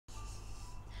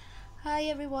Hi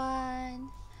everyone.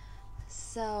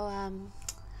 So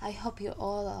I hope you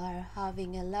all are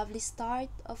having a lovely start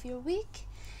of your week.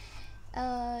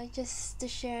 Just to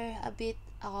share a bit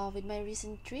with my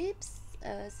recent trips.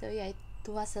 It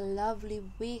was a lovely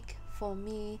week for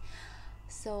me.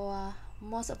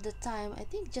 Most of the time, I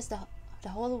think just the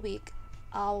whole week,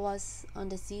 I was on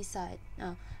the seaside.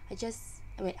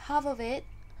 Half of it,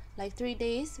 like 3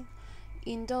 days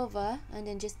in Dover, and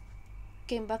then just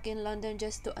came back in London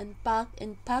just to unpack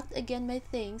and packed again my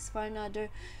things for another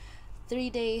 3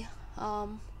 day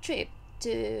trip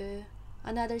to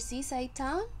another seaside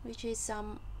town, which is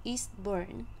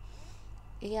Eastbourne.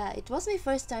 Yeah, it was my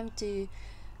first time to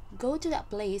go to that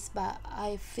place, but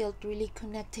I felt really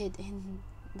connected in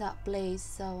that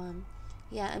place.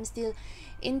 Yeah, I'm still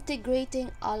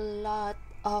integrating a lot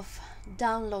of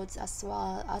downloads as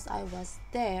well as I was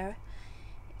there.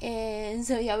 And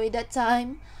with that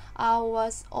time, I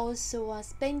was also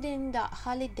spending the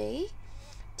holiday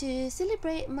to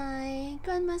celebrate my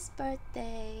grandma's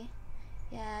birthday.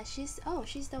 Yeah, she's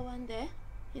the one there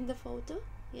in the photo.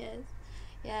 Yes.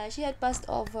 Yeah, she had passed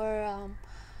over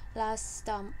last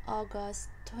August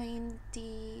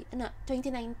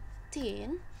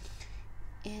 2019,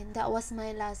 and that was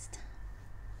my last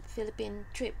Philippine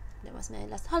trip. That was my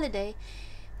last holiday,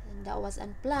 and that was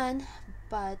unplanned,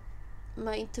 but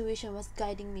my intuition was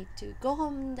guiding me to go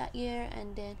home that year.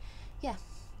 And then yeah,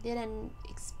 didn't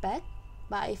expect,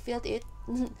 but I felt it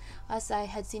as I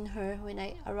had seen her when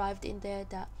I arrived in there,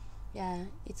 that yeah,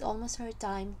 it's almost her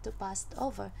time to pass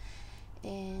over.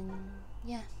 And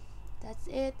yeah, that's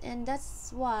it. And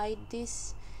that's why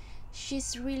this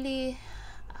she's really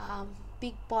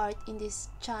big part in this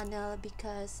channel,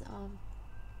 because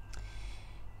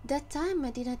that time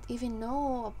I didn't even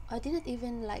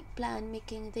like plan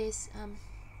making this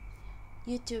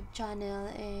YouTube channel.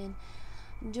 And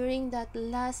during that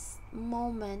last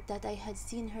moment that I had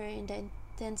seen her in the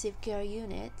intensive care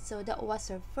unit, so that was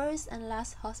her first and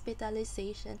last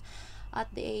hospitalization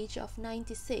at the age of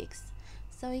 96.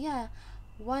 So yeah,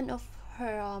 one of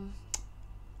her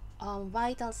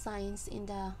vital signs in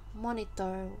the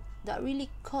monitor that really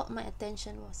caught my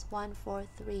attention was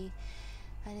 143.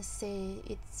 And I say,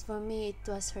 it's for me, it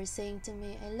was her saying to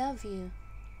me, I love you.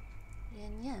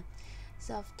 And yeah,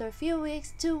 so after a few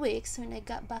weeks, 2 weeks, when I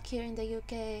got back here in the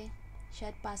UK, she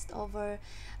had passed over,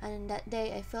 and that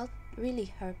day I felt really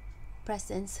her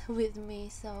presence with me.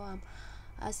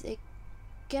 As I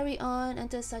carry on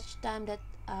until such time that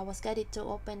I was guided to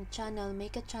open a channel,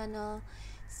 make a channel.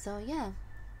 So yeah,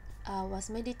 I was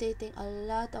meditating a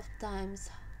lot of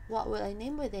times. What will I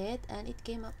name with it? And it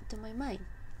came up to my mind.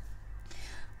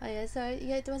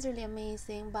 It was really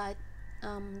amazing. But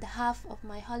the half of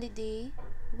my holiday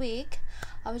week,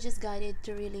 I was just guided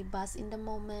to really bask in the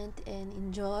moment and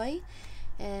enjoy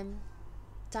um,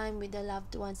 time with the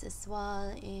loved ones as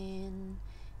well, and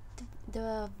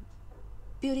the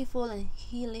beautiful and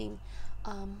healing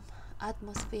um,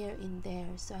 atmosphere in there.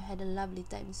 So I had a lovely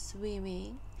time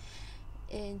swimming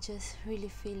and just really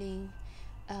feeling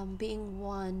being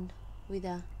one with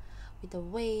the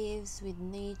waves, with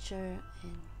nature.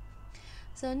 And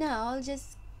so now I'll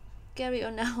just carry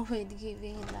on now with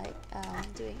giving like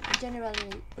doing a general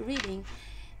reading,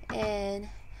 and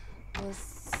we'll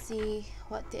see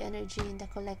what the energy in the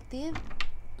collective.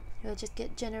 You'll just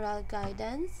get general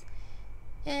guidance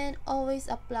and always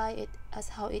apply it as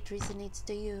how it resonates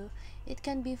to you. It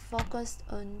can be focused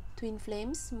on twin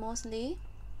flames mostly,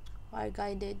 who are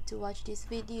guided to watch this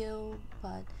video,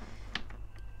 but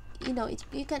you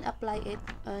can apply it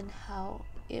on how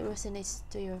it resonates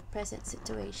to your present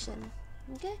situation.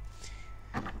 Okay.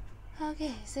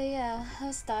 Okay, so yeah,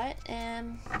 I'll start.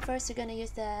 And first, we're gonna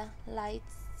use the Light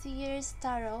Seers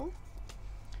Tarot.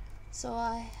 So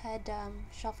I had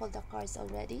shuffled the cards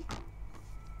already.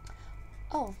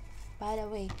 Oh, by the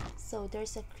way, so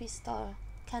there's a crystal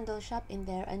candle shop in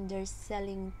there, and they're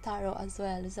selling tarot as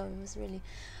well. So it was really,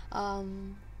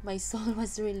 my soul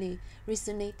was really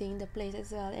resonating the place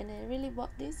as well, and I really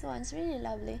bought this one. It's really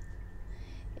lovely.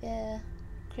 Yeah,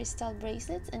 crystal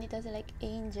bracelets, and it has like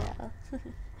angel.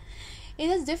 It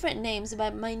has different names,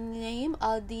 but my name,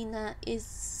 Aldina, is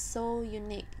so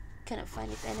unique. Cannot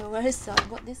find it anywhere, so I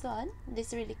bought this one.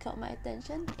 This really caught my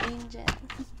attention. Angel.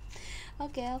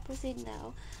 Okay, I'll proceed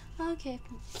now. Okay,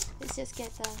 let's just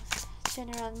get a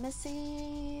general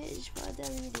message for the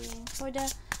reading. For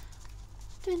the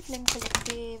Twin Flame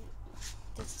Collective,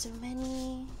 that's too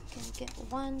many. Can you get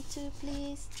 1, 2,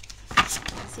 please? I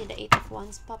see the 8 of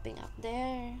Wands popping up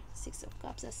there. 6 of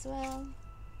Cups as well.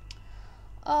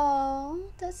 Oh,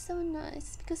 that's so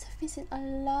nice, because I've been seeing a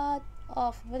lot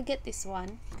of, we'll get this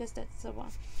one because that's the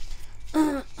one.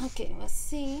 Okay, let's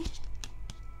see.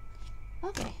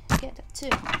 Okay, get that too.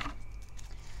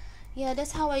 Yeah,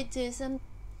 that's how I do.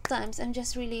 Sometimes I'm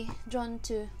just really drawn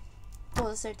to pull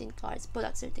out certain cards.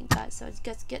 So I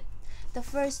just get the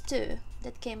first two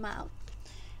that came out.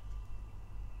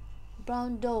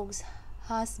 Brown dogs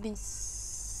has been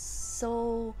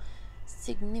so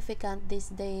significant these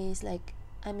days. Like,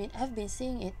 I mean, I've been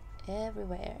seeing it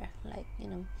everywhere. Like, you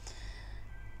know,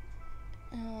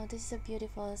 oh, this is a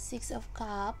beautiful Six of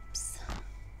Cups.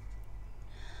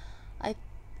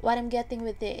 What I'm getting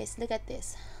with this, look at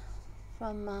this,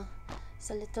 from it's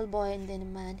a little boy and then a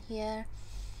man here.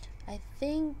 I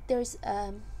think there's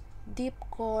deep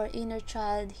core inner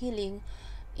child healing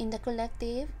in the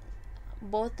collective,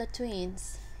 both the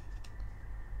twins.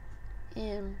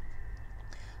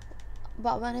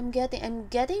 But what I'm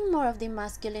getting more of the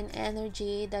masculine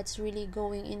energy that's really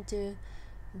going into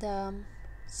the,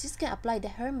 just can apply the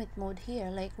hermit mode here,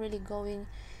 like really going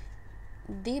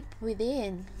deep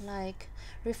within, like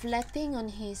reflecting on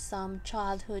his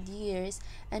childhood years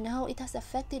and how it has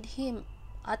affected him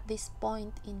at this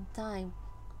point in time.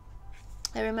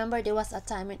 I remember there was a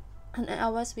time when I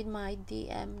was with my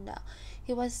DM that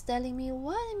he was telling me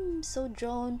why I'm so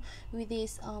drawn with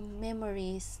these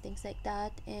memories, things like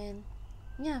that. And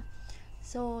yeah,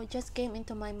 so just came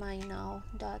into my mind now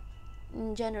that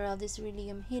in general this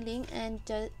really healing, and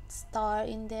the star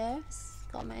in there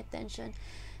got my attention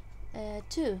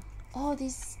too. Oh,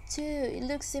 these two, it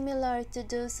looks similar to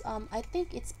those I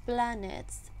think it's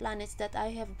planets that I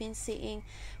have been seeing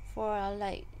for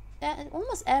like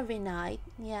almost every night.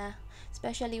 Yeah,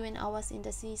 especially when I was in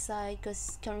the seaside,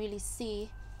 because can really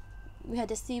see, we had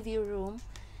a sea view room.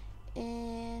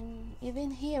 And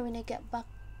even here when I got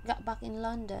back in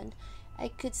London, I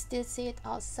could still see it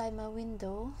outside my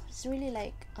window. It's really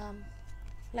like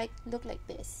look like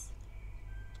this.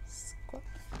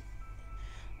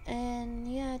 And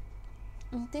yeah,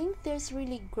 I think there's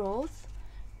really growth,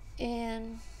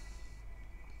 and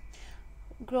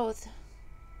growth,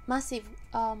 massive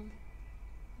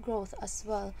growth as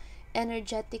well,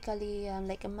 energetically,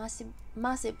 like a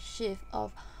massive shift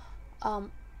of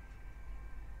um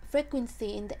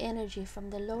frequency in the energy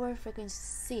from the lower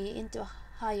frequency into a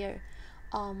higher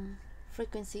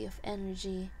frequency of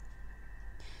energy.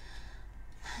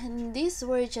 And these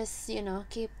words just, you know,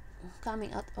 keep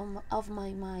coming out of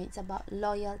my mind. It's about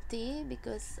loyalty,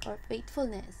 because, or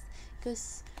faithfulness,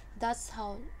 because that's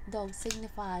how dog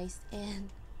signifies. And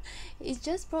it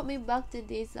just brought me back to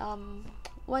this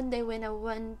one day when I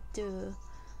went to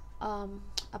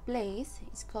a place,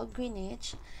 it's called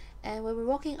Greenwich, and we were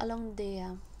walking along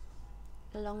the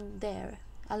along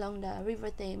the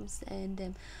River Thames,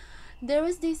 and there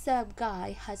was this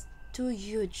guy has two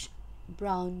huge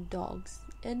brown dogs,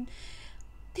 and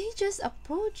they just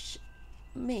approached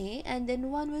me, and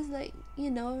then one was like, you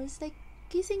know, it's like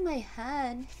kissing my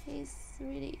hand. He's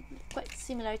really quite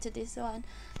similar to this one.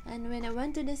 And when I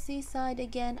went to the seaside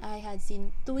again, I had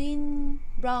seen twin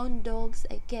brown dogs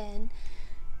again.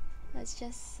 That's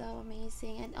just so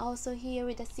amazing. And also here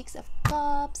with the Six of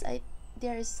Cups,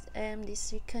 there's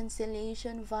this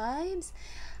reconciliation vibes.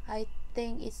 I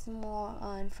think it's more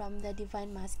on from the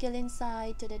divine masculine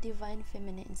side to the divine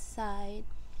feminine side,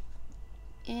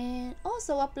 and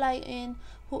also apply in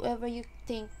whoever you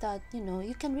think that, you know,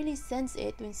 you can really sense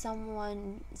it when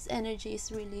someone's energy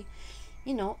is really,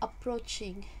 you know,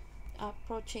 approaching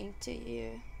to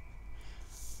you.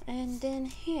 And then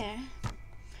here,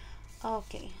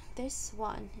 okay, there's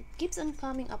one, it keeps on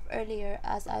coming up earlier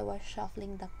as I was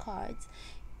shuffling the cards.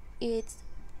 It's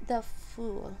the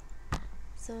Fool.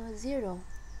 So 0.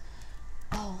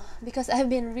 Oh, because I've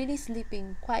been really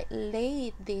sleeping quite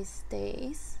late these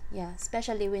days. Yeah,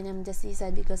 especially when I'm the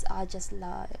seaside, because I just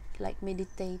like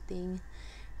meditating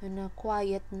on a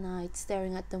quiet night,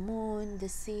 staring at the moon, the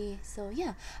sea. So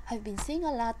yeah, I've been seeing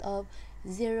a lot of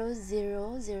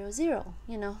 0000.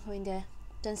 You know, when the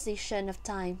transition of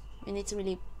time, when it's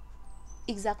really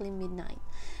exactly midnight.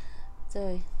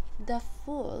 So the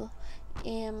Fool.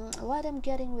 What I'm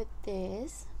getting with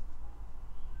this.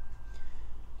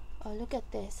 Oh, look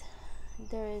at this.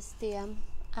 There is the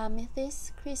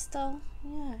amethyst crystal.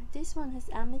 Yeah, this one has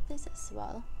amethyst as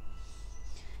well.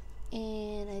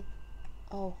 And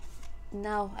oh,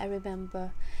 now I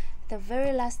remember the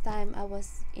very last time I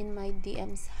was in my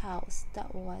DM's house.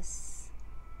 That was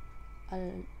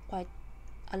quite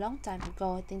a long time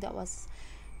ago. I think that was,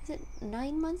 is it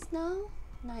 9 months now?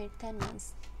 10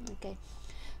 months. Okay,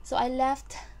 so I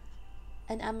left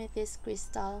an amethyst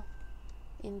crystal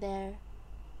in there.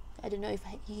 I don't know if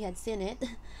he had seen it,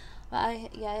 but I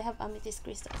have amethyst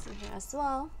crystals in here as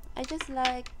well. I just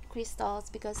like crystals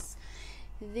because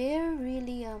they're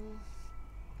really I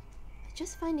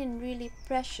just find it really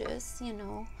precious, you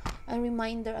know, a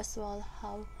reminder as well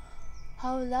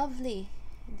how lovely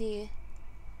the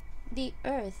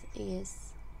earth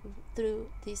is through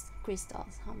these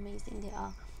crystals, how amazing they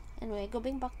are. Anyway,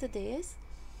 going back to this,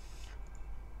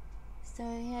 so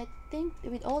yeah, I think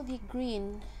with all the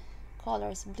green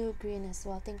colors, blue green as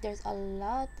well, I think there's a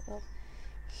lot of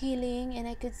healing, and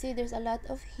I could see there's a lot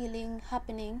of healing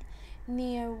happening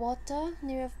near water,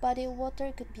 near a body of water.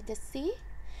 It could be the sea.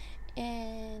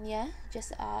 And yeah,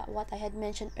 just what I had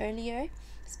mentioned earlier,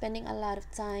 spending a lot of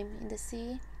time in the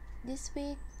sea this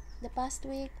week, the past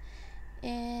week.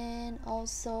 And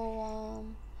also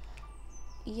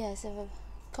yes, I have a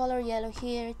color yellow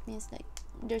here. It means like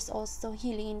there's also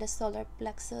healing in the solar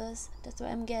plexus. That's what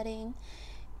I'm getting.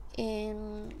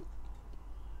 And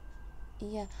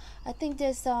yeah, I think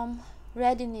there's some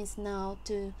readiness now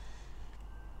to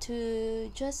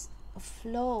just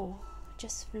flow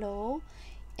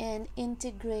and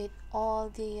integrate all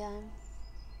the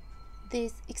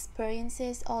these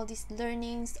experiences, all these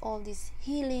learnings, all this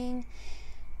healing,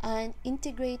 and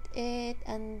integrate it,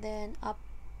 and then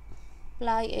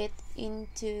apply it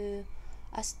into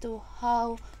as to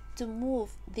how to move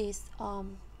this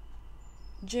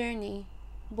journey,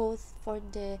 both for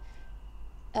the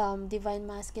divine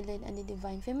masculine and the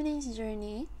divine feminine's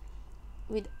journey,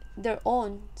 with their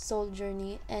own soul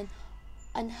journey, and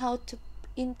how to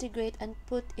integrate and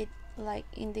put it like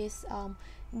in this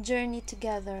journey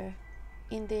together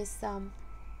in this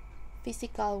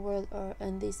physical world or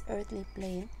on this earthly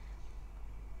plane.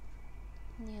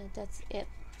 Yeah, that's it.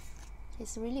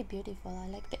 It's really beautiful. I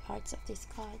like the arts of these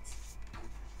cards.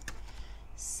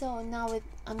 So now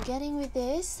I'm getting with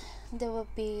this, there will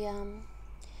be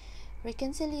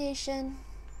reconciliation,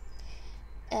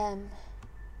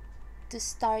 to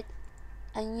start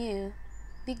a new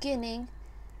beginning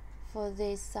for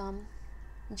this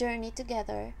journey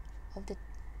together of the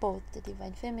both the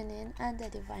divine feminine and the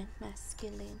divine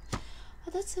masculine.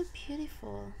 Oh, that's so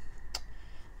beautiful.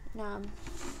 Now I'm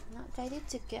not guided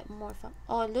to get more from.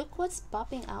 Oh, look what's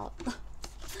popping out.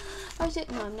 I was like,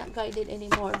 no, I'm not guided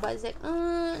anymore. But it's like,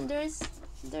 there's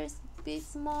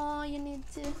bits more. You need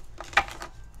to.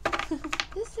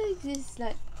 This is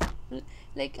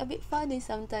like a bit funny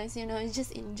sometimes, you know. I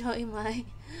just enjoy my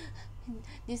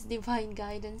these divine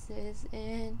guidances,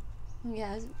 and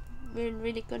yeah, we're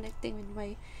really connecting with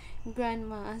my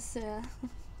grandma as well.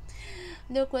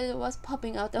 Look what was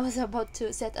popping out. I was about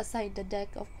to set aside the deck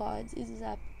of cards. It's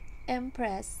a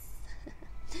Empress.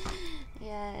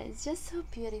 Yeah, it's just so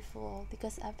beautiful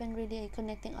because I've been really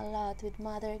connecting a lot with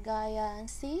Mother Gaia, and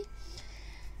see,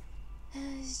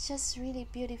 it's just really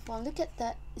beautiful. Look at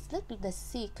that. It's like the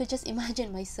sea. Could just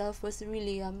imagine myself was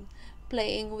really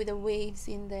playing with the waves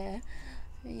in there.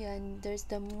 Yeah, and there's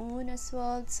the moon as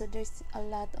well, so there's a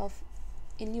lot of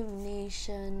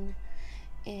illumination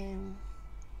and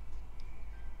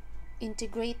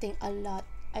integrating a lot.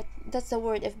 That's the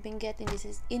word I've been getting. This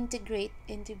is integrate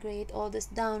all these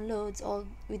downloads, all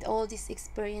with all these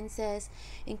experiences,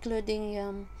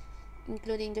 including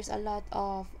there's a lot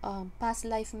of past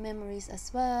life memories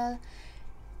as well,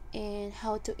 and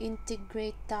how to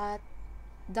integrate that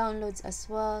downloads as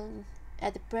well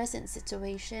at the present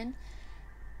situation.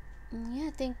 Yeah,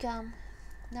 I think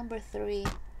number 3,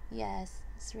 yes,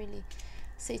 it's really,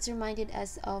 so it's reminded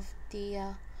us of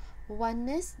the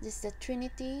oneness. This is the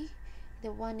Trinity,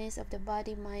 the oneness of the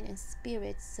body, mind, and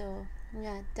spirit. So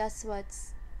yeah, that's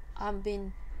what's I've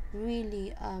been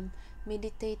really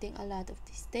meditating a lot of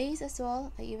these days as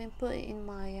well. I even put it in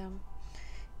my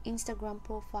Instagram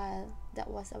profile. I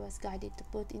was guided to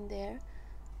put in there.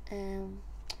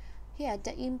 Yeah,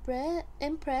 the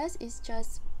Empress is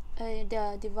just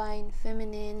the divine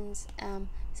feminine's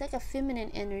it's like a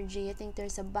feminine energy. I think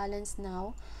there's a balance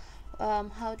now,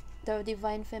 how the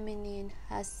divine feminine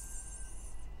has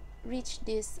reached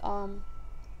this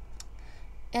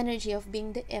energy of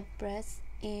being the Empress,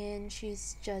 and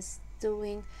she's just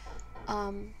doing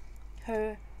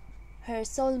her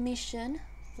soul mission,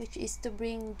 which is to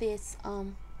bring this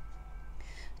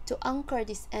to anchor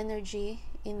this energy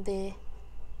in the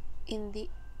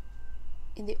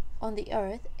on the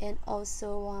earth, and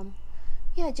also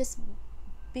yeah, just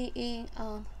being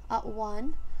at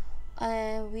one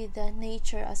with the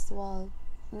nature as well,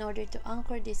 in order to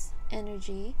anchor this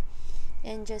energy,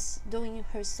 and just doing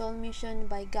her soul mission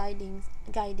by guiding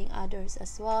others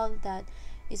as well. That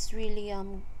is really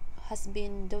has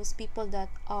been those people that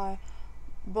are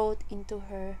brought into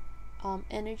her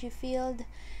energy field.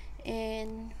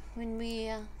 And when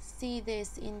we see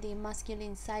this in the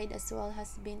masculine side as well,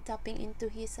 has been tapping into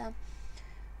his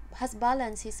has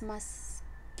balanced his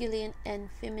masculine and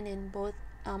feminine, both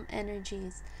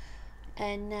energies,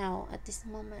 and now at this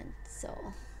moment. So,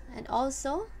 and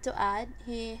also to add,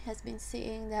 he has been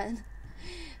saying that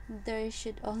there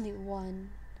should only one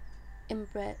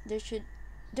empress,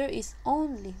 there is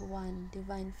only one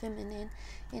divine feminine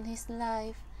in his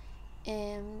life,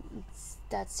 and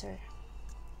that's her,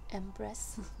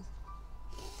 empress.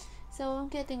 So I'm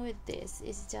getting with this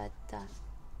is that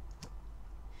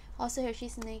also here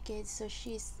she's naked, so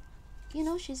she's, you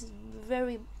know, she's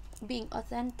very being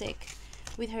authentic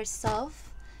with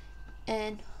herself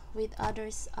and with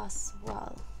others as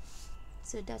well.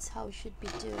 So that's how we should be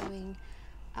doing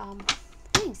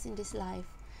things in this life.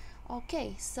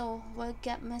 Okay, so we'll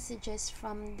get messages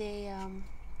from the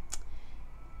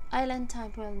island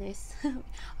time wellness.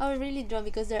 I was really drawn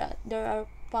because there are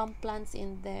palm plants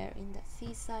in there in the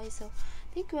seaside. So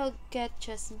I think we'll get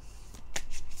just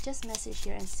message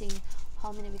here and see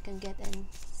how many we can get, and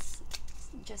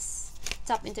just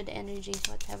tap into the energy,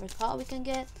 whatever call we can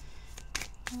get.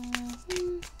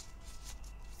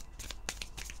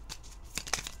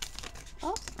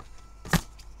 Oh,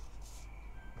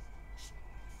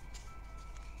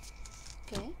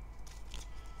 okay.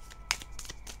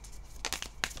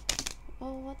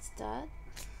 Oh, what's that?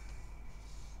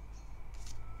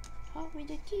 Oh, with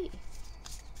the key.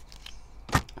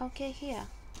 Okay, here.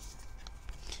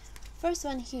 First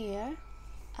one here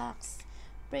asks,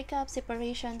 breakup,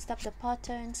 separation, stop the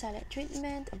pattern, silent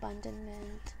treatment,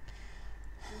 abandonment.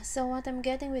 So what I'm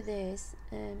getting with this,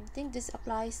 I think this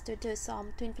applies to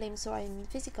some twin flames who are in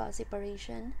physical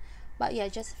separation, but yeah,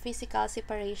 just physical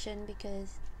separation,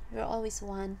 because we're always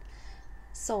one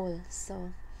soul.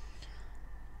 So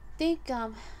I think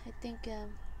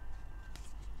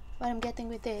what I'm getting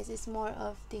with this is more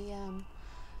of the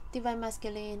divine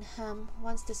masculine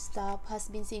wants to stop, has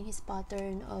been seeing his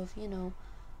pattern of, you know,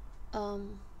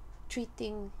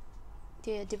 treating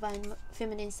the divine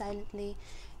feminine silently,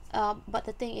 but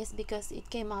the thing is, because it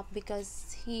came up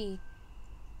because he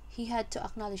had to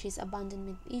acknowledge his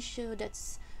abandonment issue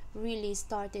that's really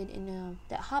started in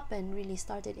really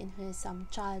started in his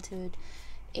childhood.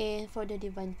 And for the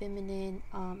divine feminine,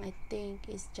 I think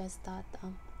it's just that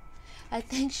I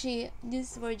think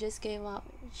this word just came up,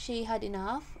 she had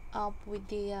enough with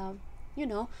the you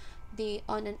know, the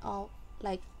on and off,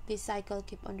 like the cycle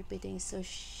keep on repeating. So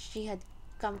she had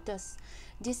come to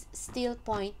this still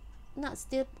point, not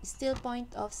still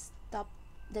point of stop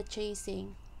the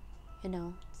chasing, you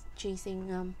know,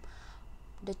 chasing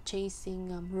the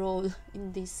chasing role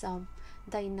in this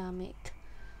dynamic.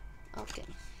 Okay,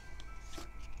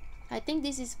 I think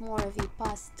this is more of a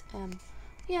past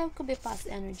yeah, it could be past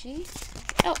energy.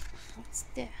 Oh, what's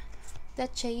there? The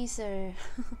chaser.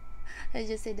 I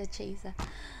just say the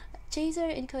chaser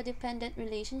in codependent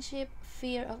relationship,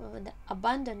 fear of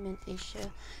abandonment issue.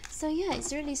 So yeah,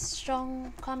 it's really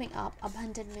strong coming up,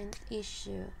 abandonment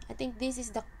issue. I think this is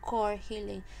the core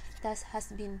healing that has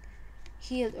been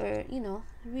healed, or you know,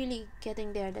 really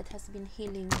getting there, that has been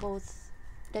healing both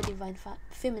the divine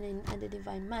feminine and the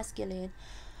divine masculine.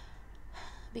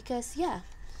 Because yeah,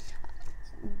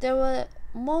 there were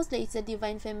mostly it's the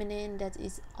divine feminine that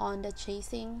is on the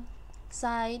chasing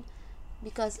side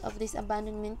because of this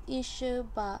abandonment issue.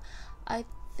 But I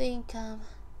think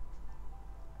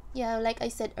yeah, like I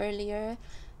said earlier,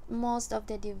 most of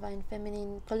the divine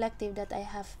feminine collective that I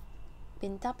have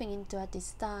been tapping into at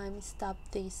this time stop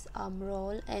this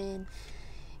role, and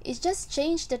it's just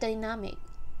changed the dynamic.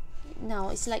 Now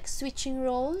it's like switching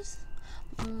roles.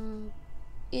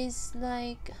 It's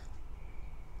like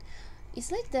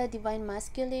the divine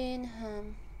masculine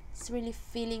is really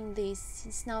feeling this.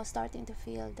 He's now starting to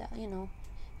feel that, you know,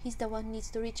 he's the one who needs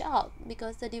to reach out,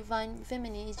 because the divine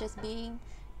feminine is just being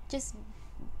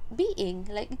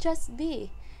like just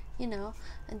be, you know,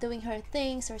 and doing her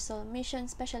things, her soul mission,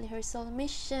 especially her soul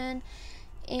mission.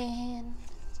 And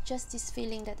just this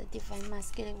feeling that the divine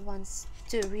masculine wants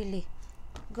to really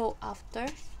go after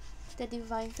the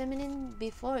divine feminine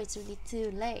before it's really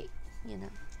too late, you know.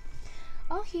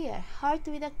 Oh, here, heart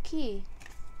with a key.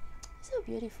 So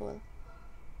beautiful.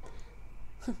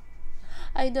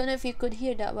 I don't know if you could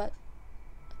hear that, but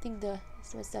I think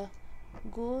this was the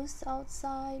goose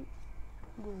outside.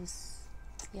 Goose.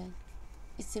 Yeah,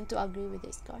 it seemed to agree with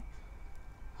this card.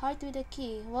 Heart with a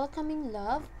key. Welcoming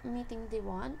love, meeting the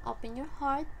one. Open your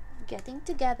heart, getting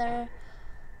together.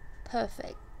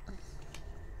 Perfect.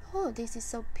 Oh, this is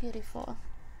so beautiful.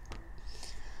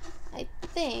 I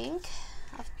think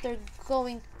after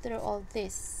going through all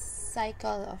this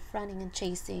cycle of running and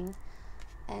chasing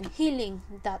and healing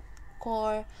that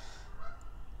core,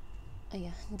 oh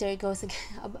yeah, there it goes again,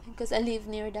 because I live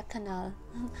near the canal.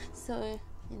 So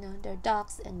you know, there are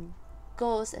ducks and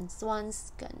ghosts and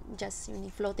swans just really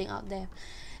floating out there.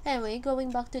 Anyway,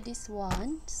 going back to this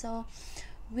one, so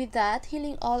with that,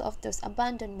 healing all of those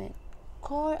abandonment,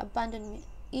 core abandonment,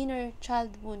 inner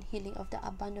child wound healing of the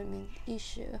abandonment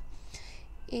issue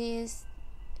is,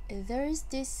 there is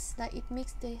this, like, it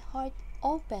makes the heart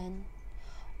open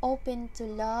to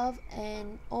love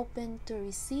and open to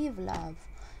receive love.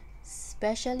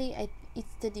 Especially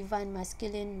it's the divine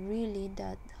masculine really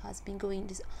that has been going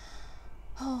this.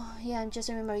 Oh yeah, I just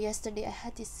remember yesterday I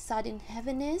had this sudden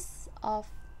heaviness of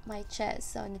my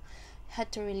chest, so I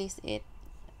had to release it,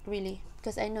 really,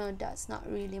 because I know that's not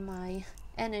really my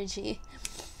energy.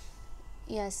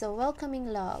 Yeah, so welcoming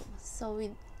love. So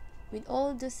with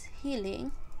all this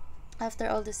healing, after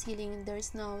all this healing,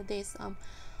 there's now this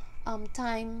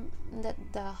time that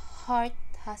the heart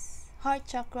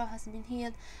chakra has been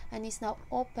healed and is now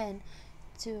open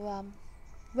to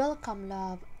welcome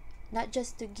love, not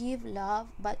just to give love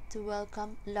but to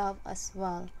welcome love as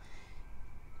well,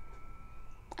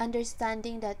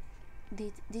 understanding that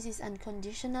this is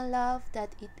unconditional love, that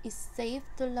it is safe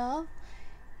to love,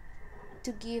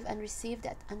 to give and receive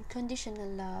that unconditional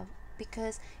love,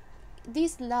 because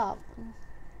this love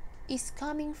is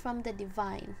coming from the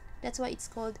divine. That's why it's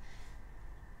called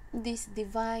this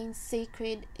divine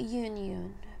sacred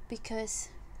union, because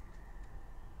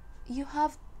you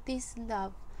have this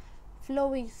love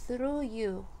flowing through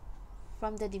you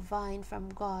from the divine, from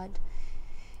God.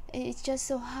 It just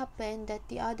so happened that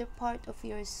the other part of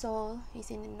your soul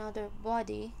is in another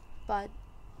body, but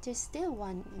there's still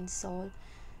one in soul.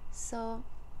 So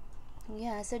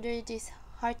yeah, so there is this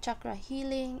heart chakra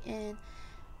healing, and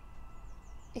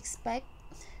expect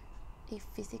a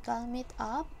physical meet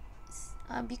up,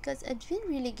 because I've been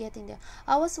really getting there.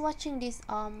 I was watching this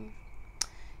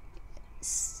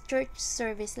church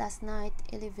service last night,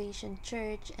 Elevation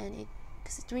Church, and it,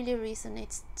 because it really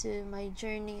resonates to my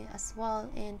journey as well.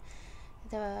 And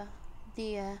the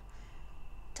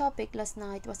topic last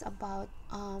night was about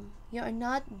you're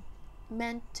not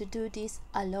meant to do this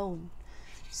alone.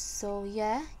 So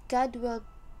yeah, God will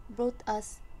brought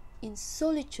us in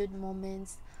solitude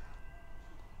moments,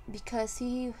 because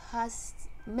He has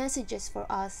messages for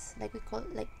us, like we call,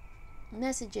 like,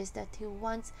 messages that He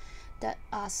wants that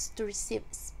us to receive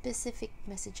specific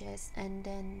messages. And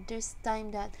then there's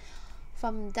time that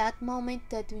from that moment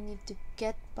that we need to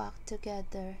get back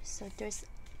together. So there's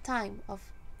time of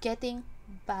getting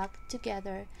back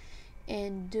together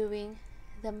and doing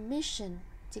the mission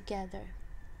together.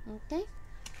 Okay,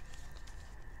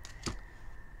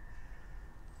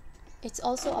 it's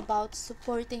also about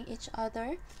supporting each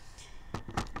other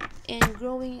and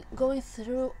going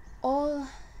through all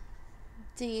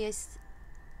these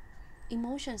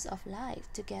emotions of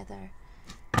life together.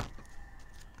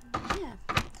 Yeah,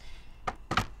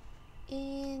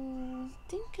 and I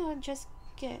think I'll just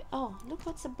get, oh, look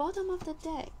what's the bottom of the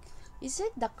deck. Is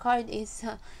it the card is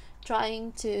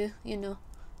trying to, you know,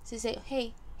 to say,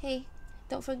 hey,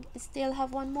 don't forget, still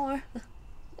have one more.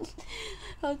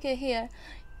 Okay, here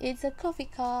it's a coffee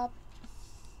cup,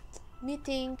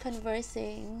 meeting,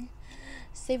 conversing,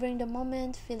 savoring the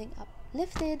moment, feeling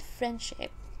uplifted,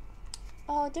 friendship.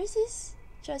 Oh, this is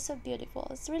just so beautiful.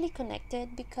 It's really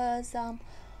connected, because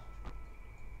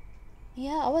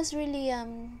yeah, I was really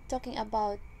talking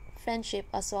about friendship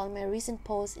as well in my recent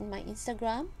post in my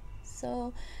Instagram.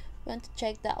 So want to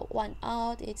check that one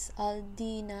out. It's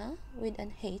Aldina with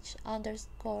an H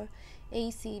underscore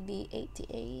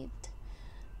ACB88.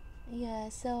 Yeah,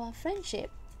 so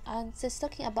friendship. I'm just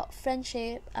talking about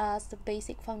friendship as the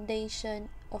basic foundation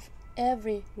of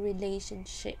every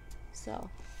relationship. So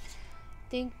I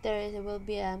think there will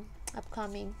be an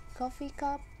upcoming coffee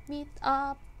cup meet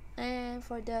up, and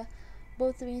for the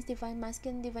both twins, divine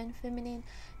masculine, divine feminine.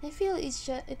 I feel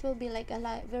it will be like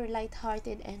a very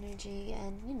light-hearted energy,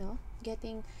 and you know,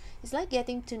 it's like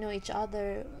getting to know each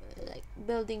other, like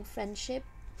building friendship.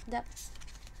 That,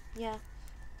 yeah,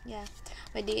 yeah.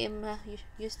 My DM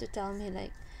used to tell me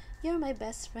like, "You're my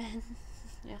best friend."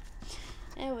 Yeah.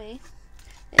 Anyway,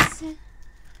 it's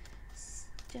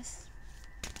just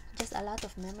a lot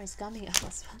of memories coming up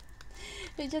as well.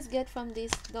 We just get from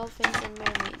these dolphins and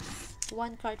mermaids.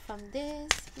 One card from this,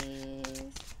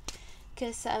 please,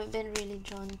 because I've been really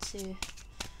drawn to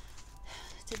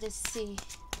the sea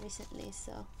recently.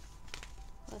 So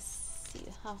let's see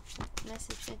how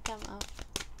message can come out.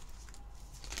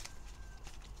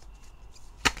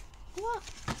 What?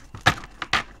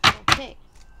 Okay.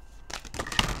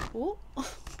 Oh,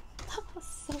 that was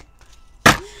so.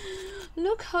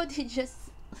 Look how they just.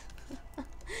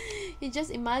 You're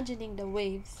just imagining the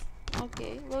waves.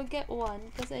 Okay, we'll get one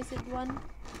because I said one.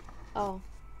 Oh,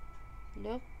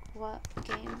 Look what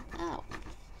came out.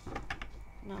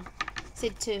 No,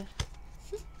 said 2.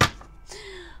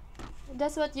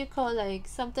 That's what you call, like,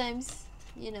 sometimes,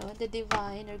 the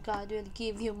divine or God will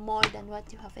give you more than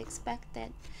what you have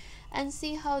expected. And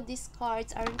see how these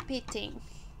cards are repeating.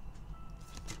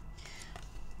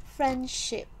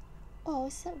 Friendship. Oh,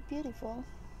 so beautiful.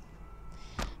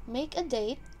 Make a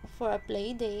date for a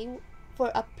play day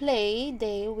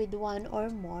with one or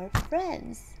more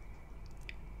friends.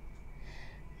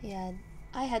 Yeah,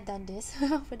 I had done this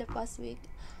for the past week.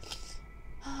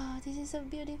 Oh, this is so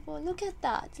beautiful. Look at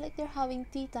that. It's like they're having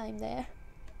tea time there.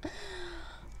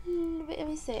 Let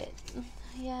me say it.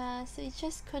 Yeah, so it's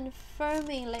just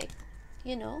confirming, like,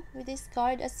 with this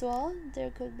card as well, there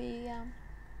could be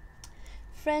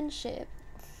friendship.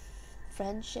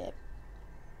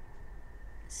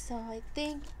 So I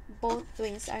think both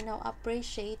twins are now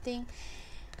appreciating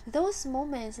those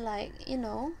moments, like,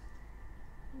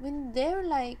 when they're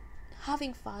like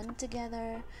having fun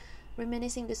together,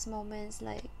 reminiscing these moments,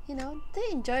 like,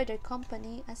 they enjoy their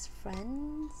company as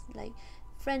friends. Like,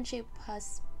 friendship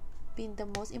has been the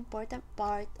most important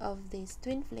part of this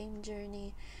twin flame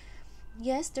journey.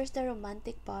 Yes, there's the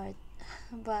romantic part,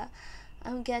 but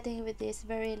I'm getting with this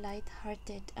very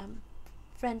light-hearted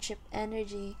friendship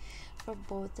energy for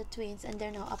both the twins, and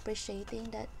they're now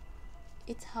appreciating that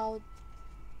it's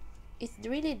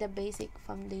really the basic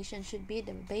foundation, should be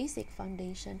the basic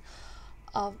foundation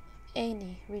of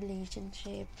any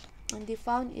relationship. And they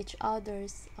found each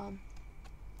other's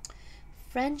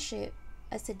friendship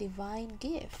as a divine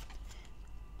gift.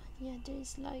 Yeah,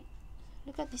 there's like,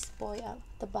 look at this boy at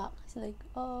the back. It's like,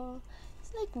 oh,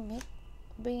 it's like me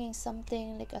bringing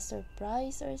something like a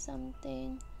surprise or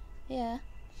something. Yeah.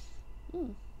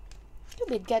 Could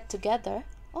be get together.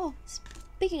 Oh,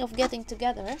 speaking of getting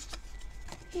together,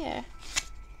 here,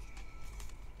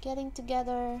 getting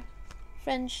together,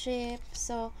 friendship.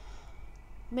 So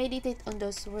meditate on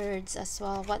those words as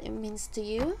well, what it means to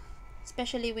you,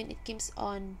 especially when it keeps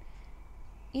on,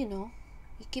 you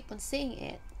keep on saying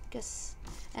it.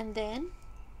 And then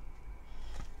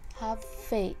have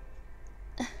faith.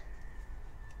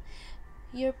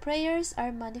 Your prayers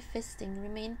are manifesting.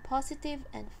 Remain positive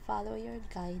and follow your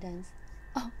guidance.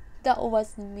 Oh, that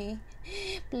was me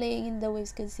playing in the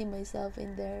waves. Can see myself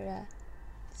in there,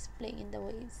 just playing in the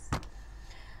waves.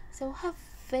 So have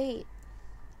faith.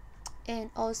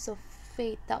 And also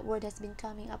faith, that word has been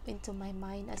coming up into my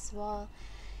mind as well.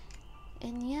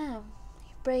 And yeah,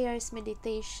 prayers,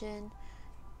 meditation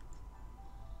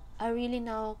are really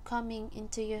now coming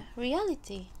into your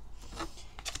reality.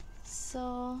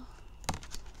 So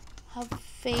have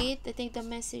faith. I think the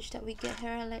message that we get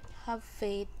here, like, have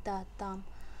faith that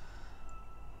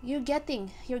you're getting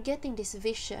this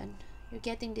vision. You're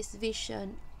getting this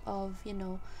vision of,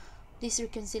 this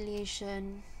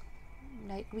reconciliation,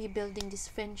 like rebuilding this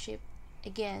friendship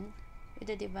again with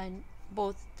the divine.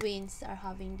 Both twins are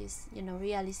having this,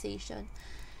 realization,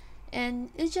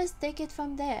 and you just take it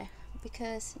from there,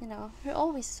 because you're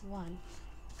always one.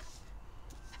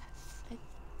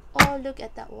 Oh, look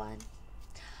at that one.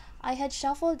 I had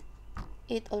shuffled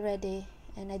it already,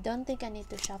 and I don't think I need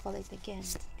to shuffle it again,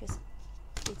 because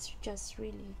it's just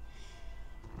really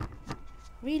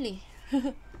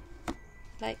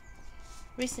like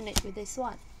resonate with this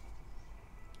one.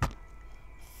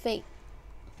 Faith.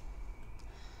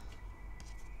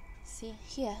 See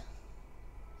here,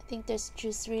 I think there's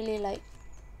just really like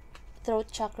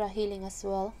throat chakra healing as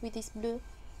well with this blue.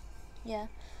 Yeah,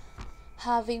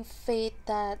 having faith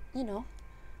that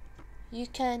you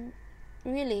can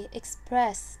really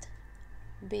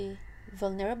be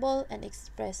vulnerable and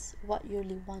express what you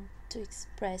really want to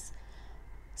express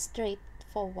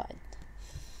straightforward.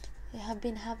 I have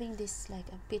been having this like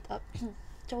a bit of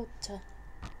throat,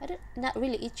 not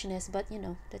really itchiness, but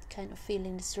that kind of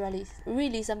feeling. It's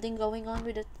really something going on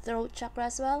with the throat chakra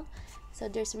as well. So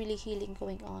there's really healing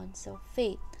going on. So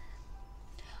faith.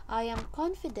 I am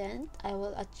confident I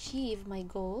will achieve my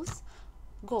goals.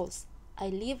 I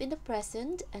live in the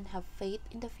present and have faith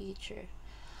in the future.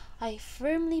 I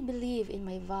firmly believe in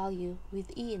my value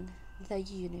within the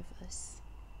universe.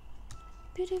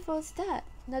 Beautiful is that.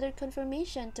 Another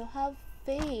confirmation to have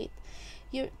faith.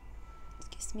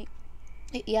 Excuse me.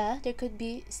 Yeah, there could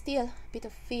be still a bit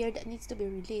of fear that needs to be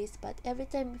released, but every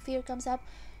time fear comes up,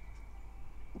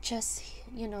 just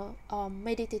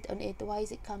meditate on it. Why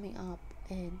is it coming up?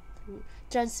 And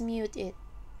transmute it.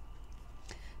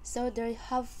 So there,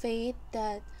 have faith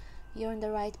that you're on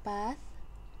the right path.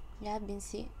 Yeah, I've been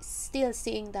still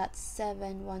seeing that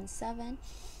 717.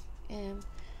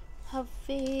 Have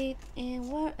faith.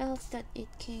 And where else that it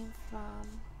came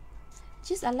from?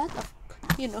 Just a lot of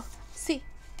see,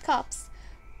 cups,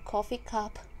 coffee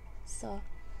cup. So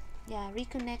yeah,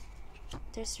 reconnect.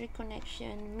 There's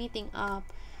reconnection, meeting up,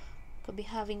 could be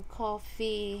having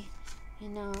coffee, you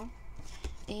know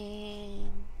and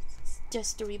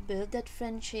just to rebuild that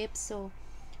friendship. So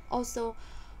also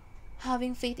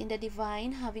having faith in the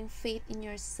divine, having faith in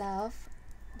yourself,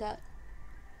 that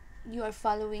you are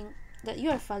following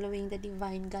the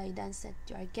divine guidance that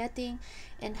you are getting,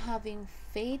 and having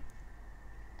faith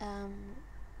um,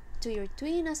 to your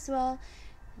twin as well,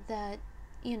 that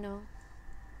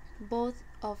both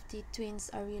of the twins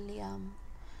are really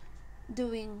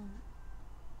doing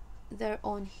their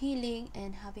own healing,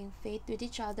 and having faith with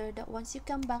each other, that once you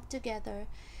come back together,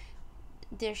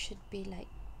 there should be like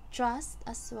trust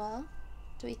as well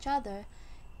to each other,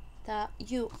 that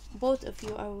you both of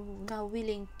you are now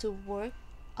willing to work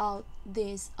out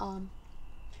this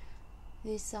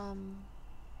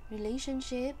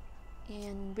relationship,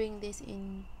 and bring this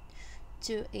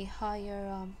into a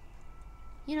higher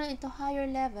into higher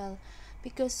level,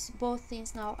 because both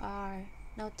things now are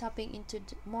now tapping into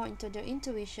more into their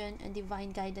intuition and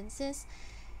divine guidances,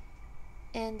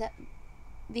 and that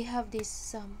they have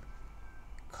this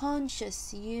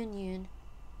conscious union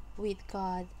with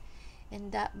God,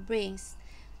 and that brings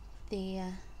the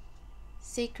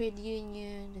sacred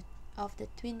union of the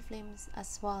twin flames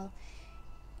as well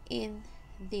in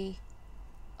the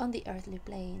on the earthly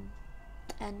plane,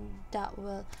 and that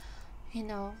will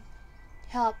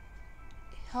help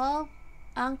help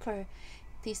anchor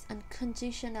this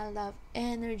unconditional love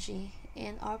energy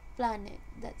in our planet,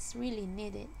 that's really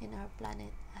needed in our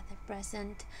planet at the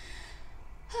present.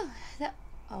 that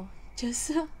oh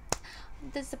just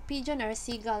there's a pigeon or a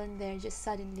seagull in there, just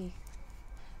suddenly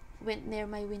went near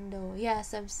my window.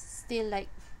 Yes, I'm still like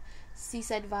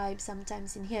seaside vibes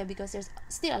sometimes in here, because there's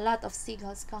still a lot of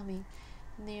seagulls coming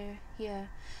near here.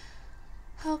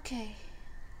 Okay,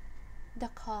 the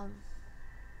calm.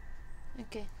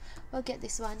 Okay, we'll get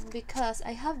this one, because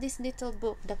I have this little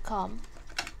book, The Calm.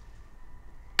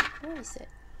 Where is it?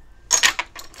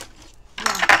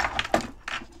 Yeah.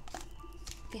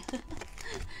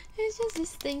 It's just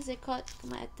these things that caught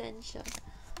my attention.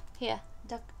 Here,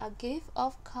 a gift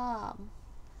of calm,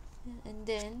 and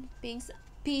then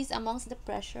peace amongst the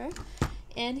pressure.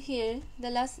 And here,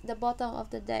 the bottom of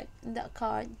the deck, the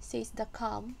card says the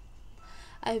calm.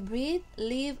 I breathe,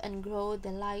 live, and grow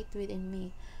the light within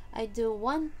me. I do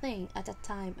one thing at a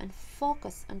time and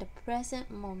focus on the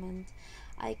present moment.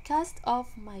 I cast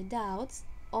off my doubts,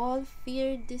 all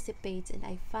fear dissipates, and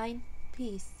I find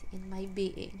peace in my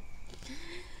being.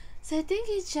 So I think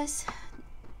it's just,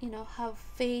 have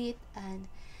faith and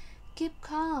keep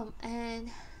calm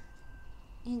and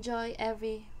enjoy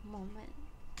every moment.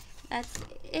 That's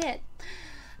it.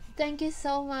 Thank you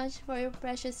so much for your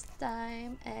precious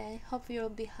time, and hope you'll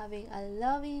be having a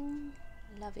lovely,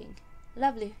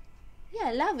 loving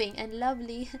and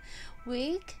lovely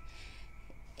week.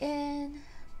 And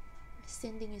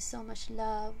sending you so much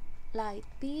love, light,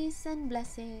 peace, and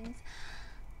blessings.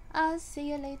 I'll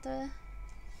see you later.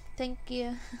 Thank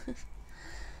you.